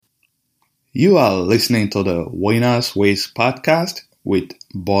You are listening to the Winners Ways podcast with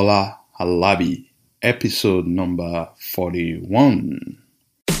Bola Halabi, episode number 41.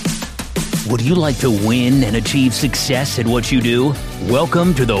 Would you like to win and achieve success at what you do?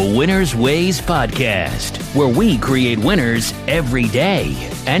 Welcome to the Winners Ways podcast, where we create winners every day.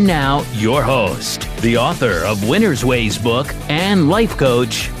 And now, your host, the author of Winners Ways book and life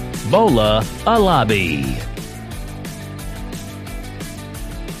coach, Bola Halabi.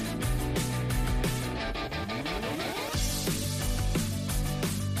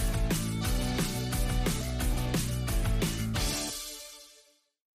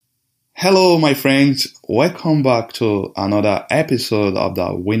 Hello, my friends. Welcome back to another episode of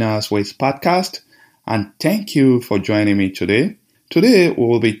the Winners Ways podcast, and thank you for joining me today. Today, we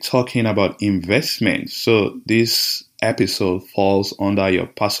will be talking about investment. So this episode falls under your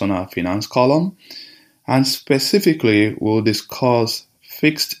personal finance column, and specifically, we'll discuss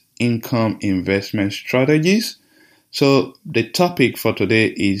fixed income investment strategies. So the topic for today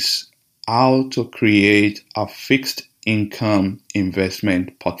is how to create a fixed income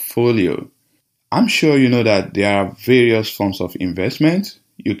investment portfolio. I'm sure you know that there are various forms of investment.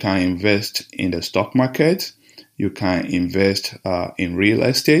 You can invest in the stock market. You can invest in real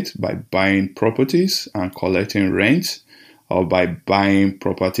estate by buying properties and collecting rent, or by buying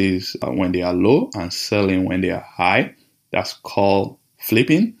properties when they are low and selling when they are high. That's called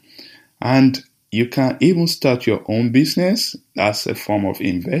flipping. And you can even start your own business. That's a form of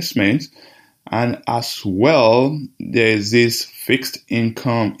investment. And as well, there is this fixed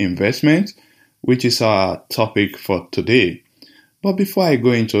income investment, which is our topic for today. But before I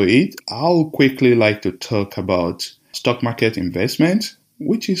go into it, I'll quickly like to talk about stock market investment,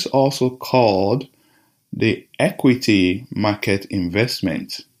 which is also called the equity market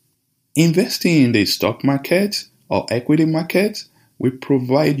investment. Investing in the stock market or equity market will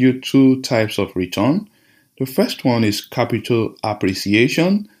provide you two types of return. The first one is capital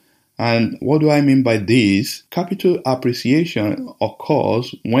appreciation. And what do I mean by this? Capital appreciation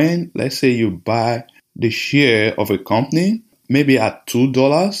occurs when, let's say, you buy the share of a company, maybe at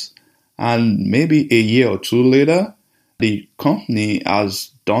 $2, and maybe a year or two later, the company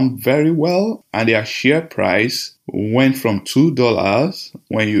has done very well and their share price went from $2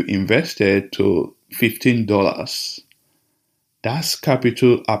 when you invested to $15. That's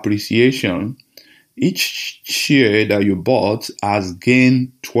capital appreciation. Each share that you bought has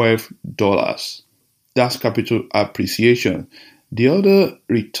gained $12. That's capital appreciation. The other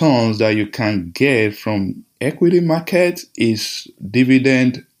returns that you can get from equity market is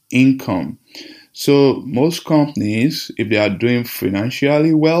dividend income. So most companies, if they are doing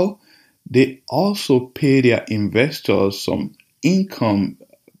financially well, they also pay their investors some income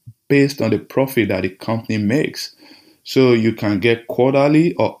based on the profit that the company makes. So you can get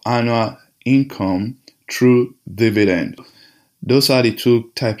quarterly or annual income through dividend. Those are the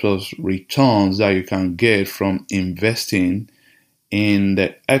two types of returns that you can get from investing in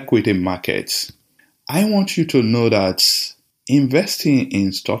the equity markets. I want you to know that investing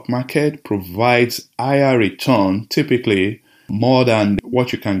in stock market provides higher return, typically more than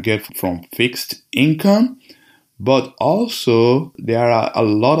what you can get from fixed income, but also there are a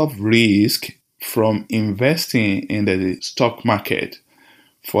lot of risk from investing in the stock market.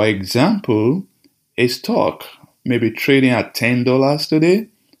 For example, a stock may be trading at $10 today,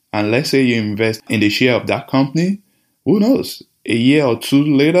 and let's say you invest in the share of that company. Who knows? A year or two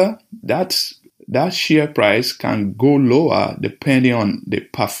later, that share price can go lower depending on the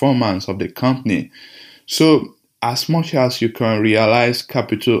performance of the company. So, as much as you can realize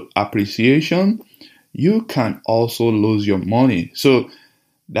capital appreciation, you can also lose your money. So,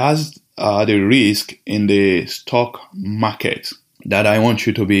 that's the risk in the stock market that I want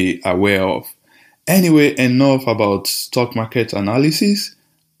you to be aware of. Anyway, enough about stock market analysis.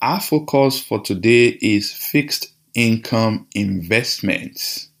 Our focus for today is fixed income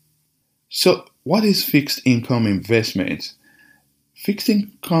investments. So, what is fixed income investment? Fixed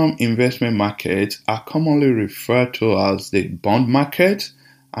income investment markets are commonly referred to as the bond market,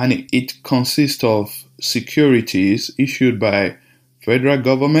 and it consists of securities issued by federal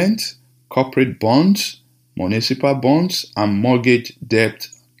government, corporate bonds, municipal bonds, and mortgage debt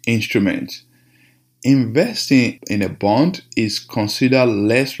instruments. Investing in a bond is considered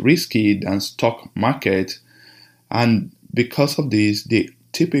less risky than stock market, and because of this, they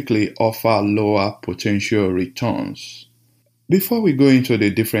typically offer lower potential returns. Before we go into the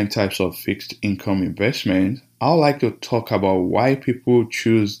different types of fixed income investment, I'd like to talk about why people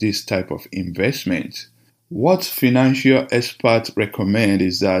choose this type of investment. What financial experts recommend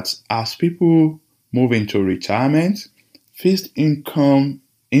is that as people move into retirement, fixed income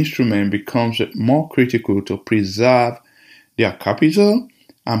instrument becomes more critical to preserve their capital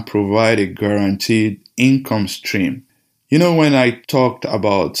and provide a guaranteed income stream. You know, when I talked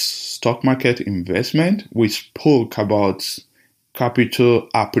about stock market investment, we spoke about capital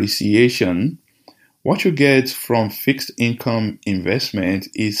appreciation. What you get from fixed income investment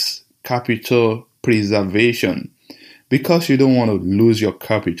is capital preservation because you don't want to lose your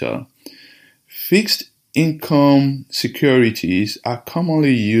capital. Fixed income securities are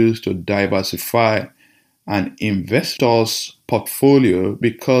commonly used to diversify an investor's portfolio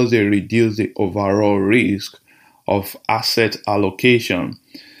because they reduce the overall risk of asset allocation.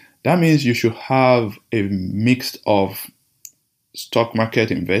 That means you should have a mix of stock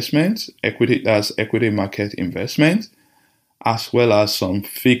market investments, equity market investments, as well as some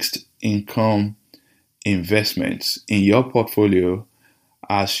fixed income investments in your portfolio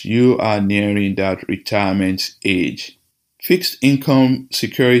as you are nearing that retirement age. Fixed income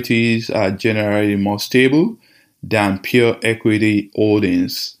securities are generally more stable than pure equity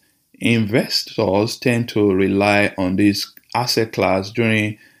holdings. Investors tend to rely on this asset class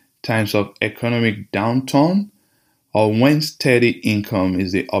during times of economic downturn or when steady income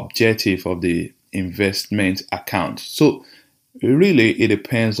is the objective of the investment account. So really it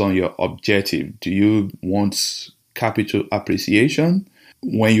depends on your objective. Do you want capital appreciation?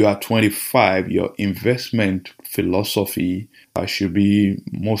 When you are 25, your investment philosophy should be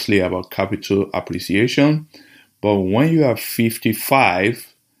mostly about capital appreciation. But when you are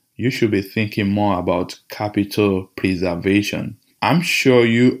 55, you should be thinking more about capital preservation. I'm sure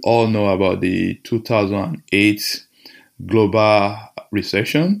you all know about the 2008 global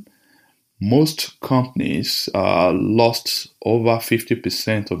recession. Most companies lost over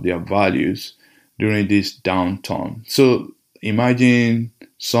 50% of their values during this downturn. So imagine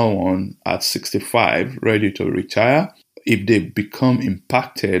someone at 65 ready to retire. If they become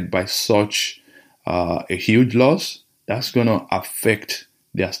impacted by such a huge loss, that's going to affect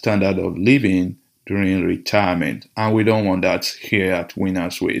their standard of living during retirement. And we don't want that here at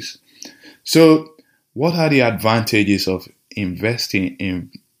Winners Ways. So what are the advantages of investing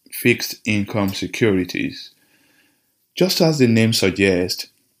in fixed income securities? Just as the name suggests,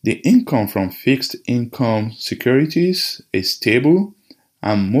 the income from fixed income securities is stable,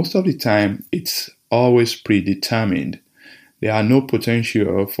 and most of the time it's always predetermined. There are no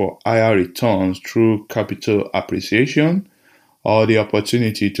potential for higher returns through capital appreciation or the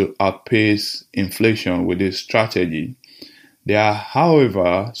opportunity to outpace inflation with this strategy. There are,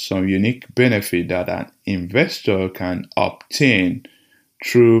 however, some unique benefits that an investor can obtain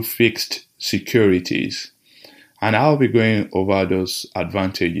through fixed securities. And I'll be going over those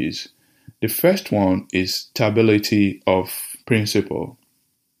advantages. The first one is stability of principal.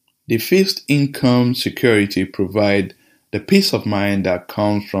 The fixed income security provide the peace of mind that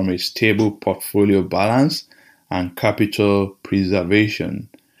comes from a stable portfolio balance and capital preservation.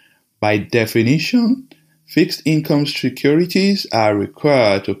 By definition, fixed income securities are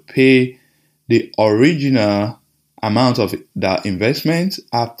required to pay the original amount of the investment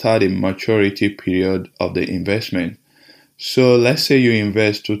after the maturity period of the investment. So let's say you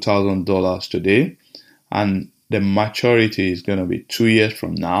invest $2,000 today and the maturity is going to be 2 years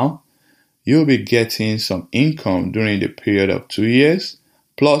from now. You'll be getting some income during the period of 2 years,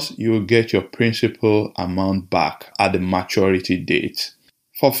 plus you will get your principal amount back at the maturity date.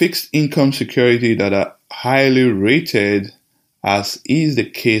 For fixed income security that are highly rated, as is the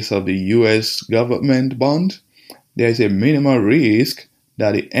case of the US government bond, there is a minimal risk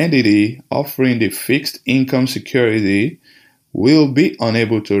that the entity offering the fixed income security will be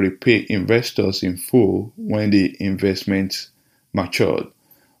unable to repay investors in full when the investment matured.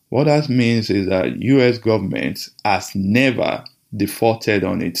 What that means is that US government has never defaulted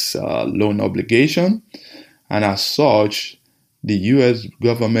on its loan obligation, and as such, the US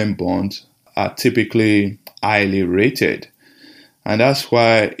government bonds are typically highly rated. And that's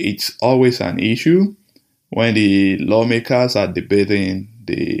why it's always an issue when the lawmakers are debating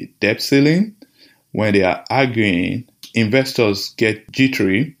the debt ceiling, when they are arguing, investors get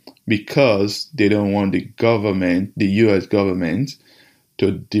jittery because they don't want the government, the US government,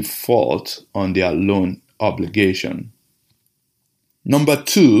 to default on their loan obligation. Number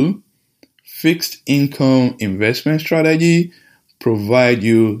 2, fixed income investment strategy provide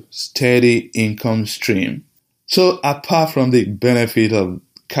you steady income stream. So apart from the benefit of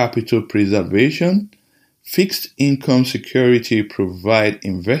capital preservation, fixed income security provide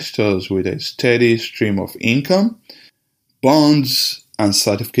investors with a steady stream of income. Bonds and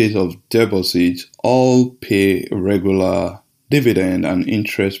certificates of deposit all pay regular dividend and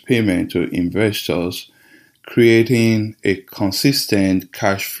interest payment to investors creating a consistent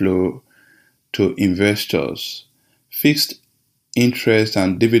cash flow to investors. Fixed interest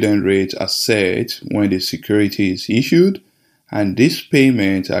and dividend rates are set when the security is issued, and these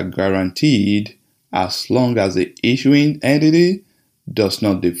payments are guaranteed as long as the issuing entity does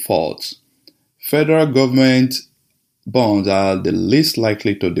not default. Federal government bonds are the least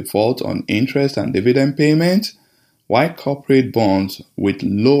likely to default on interest and dividend payments, while corporate bonds with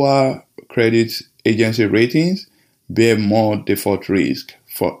lower credit agency ratings bear more default risk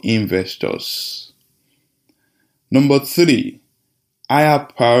for investors. Number 3, higher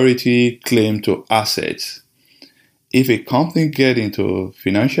priority claim to assets. If a company gets into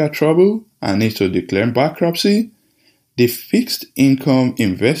financial trouble and needs to declare bankruptcy, the fixed income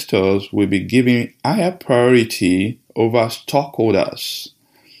investors will be given higher priority over stockholders.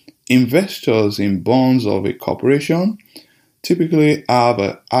 Investors in bonds of a corporation typically have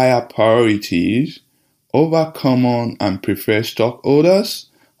a higher priorities over common and preferred stockholders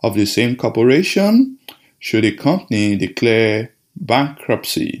of the same corporation should a company declare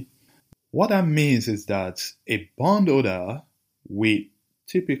bankruptcy. What that means is that a bondholder will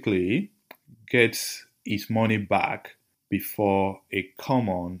typically get his money back before a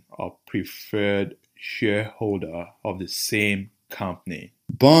common or preferred shareholder of the same company.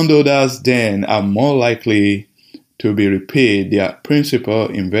 Bondholders then are more likely to be repaid their principal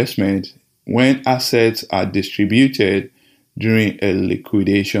investment when assets are distributed during a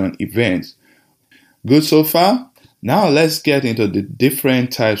liquidation event. Good so far? Now let's get into the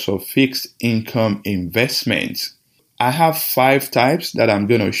different types of fixed income investments. I have 5 types that I'm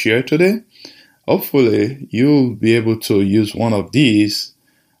going to share today. Hopefully, you'll be able to use one of these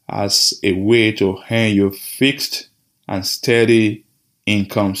as a way to earn your fixed and steady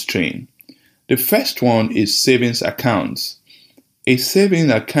income stream. The first one is savings accounts. A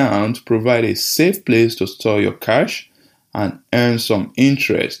savings account provides a safe place to store your cash and earn some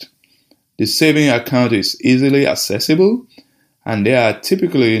interest. The savings account is easily accessible, and there are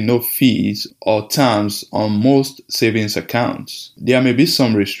typically no fees or terms on most savings accounts. There may be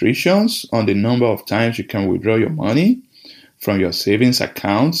some restrictions on the number of times you can withdraw your money from your savings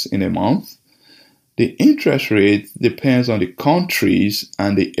accounts in a month. The interest rate depends on the countries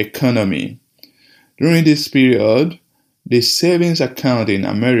and the economy. During this period, the savings account in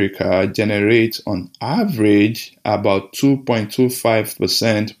America generates on average about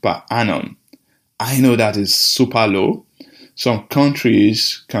 2.25% per annum. I know that is super low. Some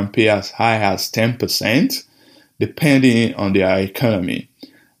countries can pay as high as 10% depending on their economy.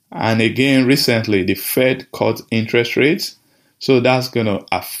 And again, recently the Fed cut interest rates, so that's going to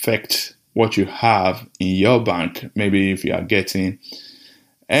affect what you have in your bank. Maybe if you are getting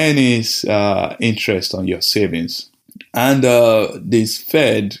any interest on your savings. And this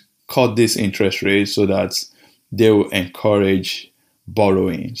Fed cut this interest rate so that they will encourage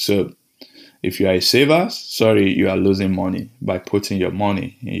borrowing. So if you are a saver, you are losing money by putting your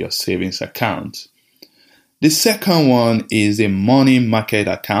money in your savings account. The second one is a money market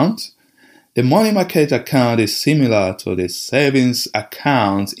account. The money market account is similar to the savings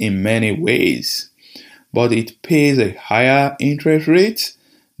account in many ways, but it pays a higher interest rate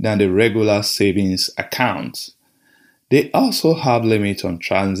than the regular savings account. They also have limits on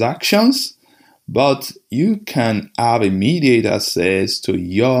transactions, but you can have immediate access to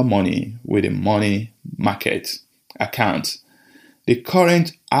your money with a money market account. The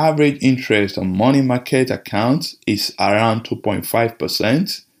current average interest on money market accounts is around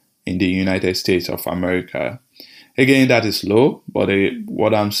 2.5% in the United States of America. Again, that is low, but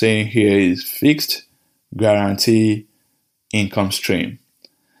what I'm saying here is fixed guarantee income stream.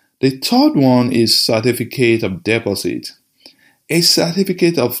 The third one is certificate of deposit. A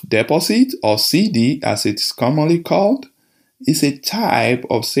certificate of deposit, or CD as it is commonly called, is a type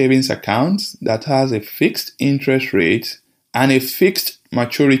of savings account that has a fixed interest rate and a fixed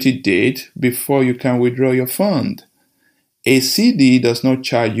maturity date before you can withdraw your fund. A CD does not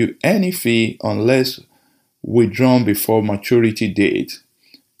charge you any fee unless withdrawn before maturity date.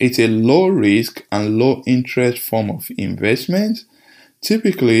 It's a low risk and low interest form of investment.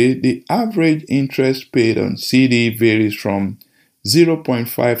 Typically, the average interest paid on CD varies from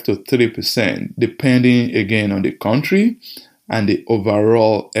 0.5 to 3%, depending again on the country and the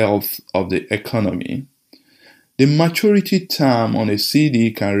overall health of the economy. The maturity term on a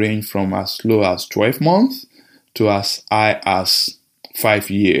CD can range from as low as 12 months to as high as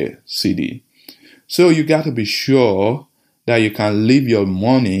 5-year CD. So you got to be sure that you can leave your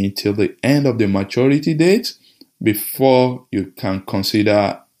money till the end of the maturity date before you can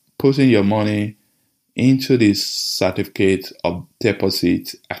consider putting your money into this certificate of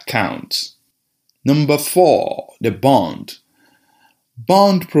deposit account. Number 4, the bond.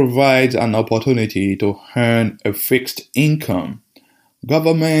 Bond provides an opportunity to earn a fixed income.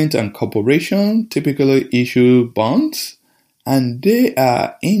 Government and corporations typically issue bonds, and they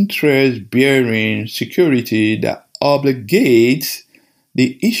are interest-bearing security that obligates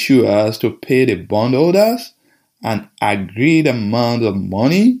the issuers to pay the bondholders an agreed amount of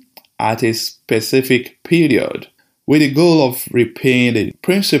money at a specific period, with the goal of repaying the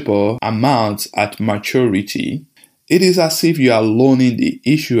principal amount at maturity. It is as if you are loaning the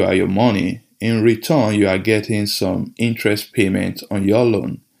issuer your money. In return, you are getting some interest payment on your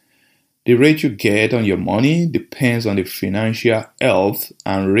loan. The rate you get on your money depends on the financial health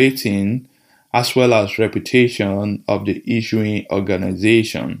and rating, as well as reputation of the issuing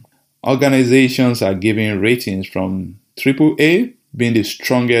organization. Organizations are given ratings from AAA, being the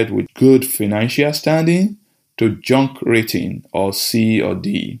strongest with good financial standing, to junk rating or C or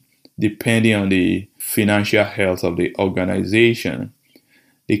D, depending on the financial health of the organization.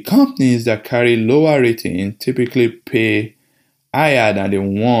 The companies that carry lower rating typically pay higher than the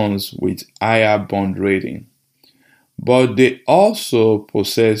ones with higher bond rating, but they also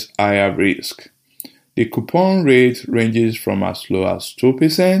possess higher risk. The coupon rate ranges from as low as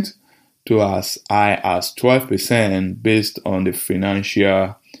 2% to as high as 12% based on the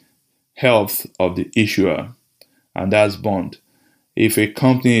financial health of the issuer, and that's bond. If a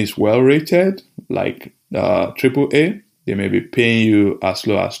company is well rated, like AAA, they may be paying you as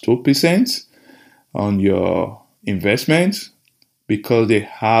low as 2% on your investment because they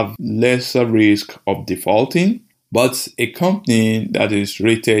have lesser risk of defaulting. But a company that is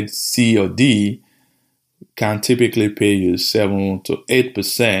rated C or D can typically pay you 7 to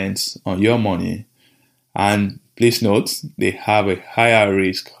 8% on your money. And please note, they have a higher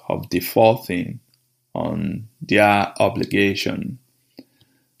risk of defaulting on their obligation.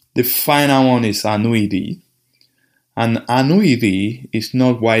 The final one is annuity. An annuity is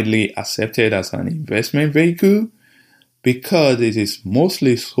not widely accepted as an investment vehicle because it is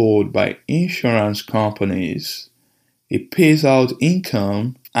mostly sold by insurance companies. It pays out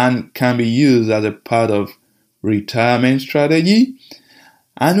income and can be used as a part of retirement strategy.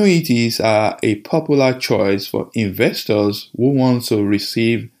 Annuities are a popular choice for investors who want to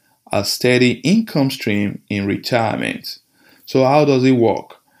receive a steady income stream in retirement. So how does it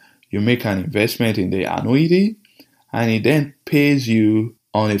work? You make an investment in the annuity, and it then pays you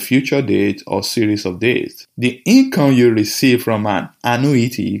on a future date or series of dates. The income you receive from an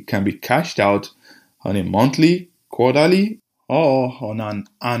annuity can be cashed out on a monthly, quarterly, or on an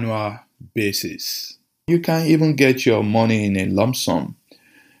annual basis. You can even get your money in a lump sum.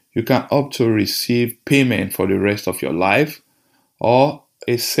 You can opt to receive payment for the rest of your life or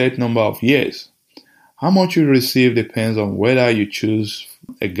a set number of years. How much you receive depends on whether you choose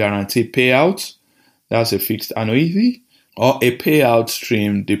a guaranteed payout, that's a fixed annuity, or a payout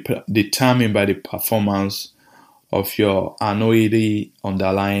stream determined by the performance of your annuity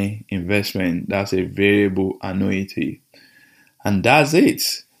underlying investment, that's a variable annuity. And that's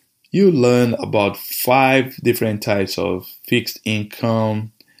it. You learned about 5 different types of fixed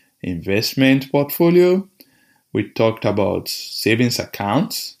income investment portfolio. We talked about savings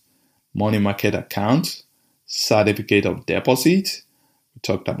accounts, money market accounts, certificate of deposit. We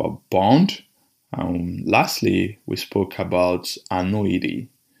talked about bond. And lastly, we spoke about annuity.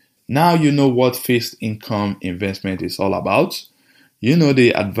 Now you know what fixed income investment is all about. You know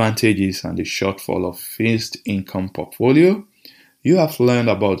the advantages and the shortfall of fixed income portfolio. You have learned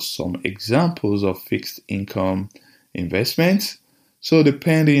about some examples of fixed income investments. So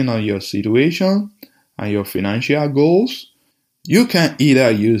depending on your situation and your financial goals, you can either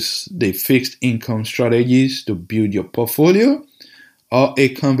use the fixed income strategies to build your portfolio or a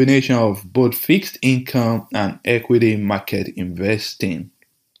combination of both fixed income and equity market investing.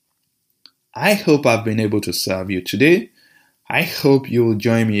 I hope I've been able to serve you today. I hope you will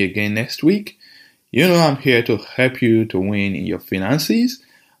join me again next week. You know I'm here to help you to win in your finances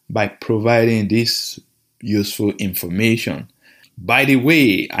by providing this useful information. By the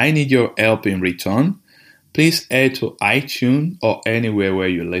way, I need your help in return. Please head to iTunes or anywhere where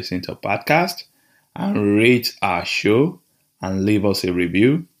you listen to podcasts and rate our show and leave us a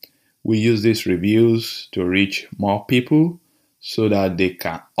review. We use these reviews to reach more people so that they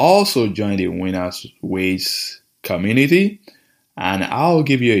can also join the Winners Ways community. And I'll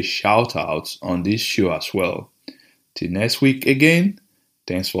give you a shout out on this show as well. Till next week again,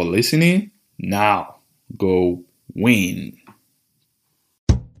 thanks for listening. Now, go win.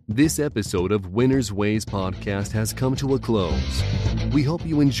 This episode of Winners Ways podcast has come to a close. We hope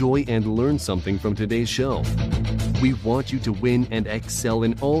you enjoy and learn something from today's show. We want you to win and excel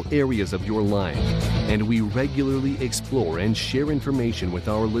in all areas of your life, and we regularly explore and share information with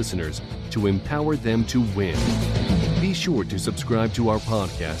our listeners to empower them to win. Be sure to subscribe to our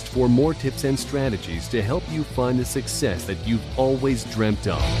podcast for more tips and strategies to help you find the success that you've always dreamt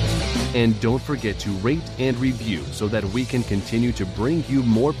of. And don't forget to rate and review so that we can continue to bring you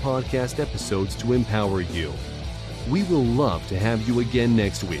more podcast episodes to empower you. We will love to have you again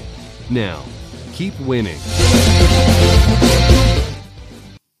next week. Now, keep winning.